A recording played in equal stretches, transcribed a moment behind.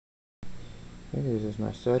Okay, this is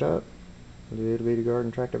my setup. Little bitty garden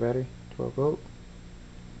tractor battery, 12 volt.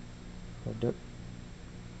 Plugged up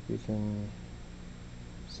using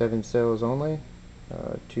 7 cells only.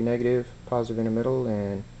 2 negative, positive in the middle,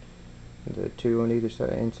 and the 2 on either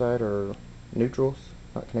side inside are neutrals,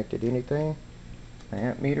 not connected to anything. My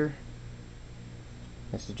amp meter.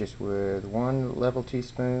 This is just with 1 level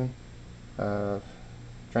teaspoon of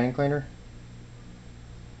drain cleaner,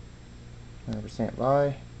 100%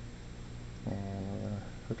 lye, and I'm gonna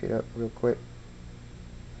hook it up real quick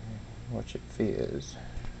and watch it fizz.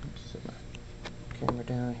 Set my camera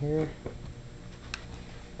down here,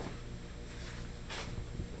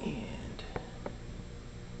 and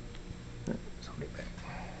let's hold it back.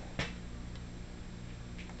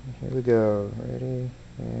 And here we go. Ready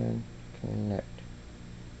and connect.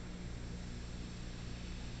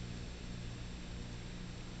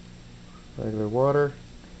 Regular water,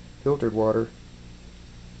 filtered water.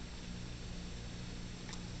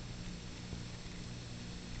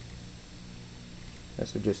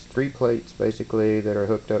 So just 3 plates basically that are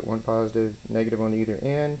hooked up, 1 positive, negative on either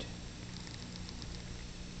end,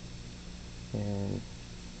 and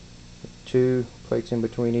 2 plates in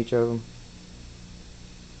between each of them,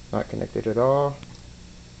 not connected at all.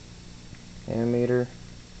 Ammeter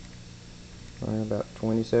running about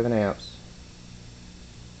 27 amps.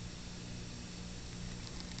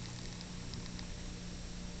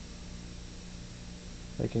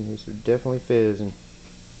 Making use of definitely fizzing.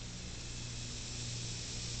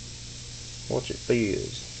 Watch it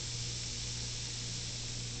fizz.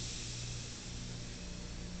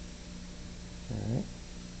 Alright.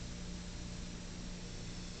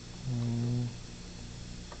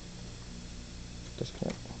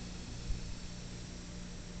 Disconnect.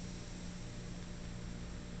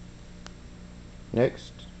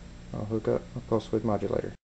 Next, I'll hook up a pulse width modulator.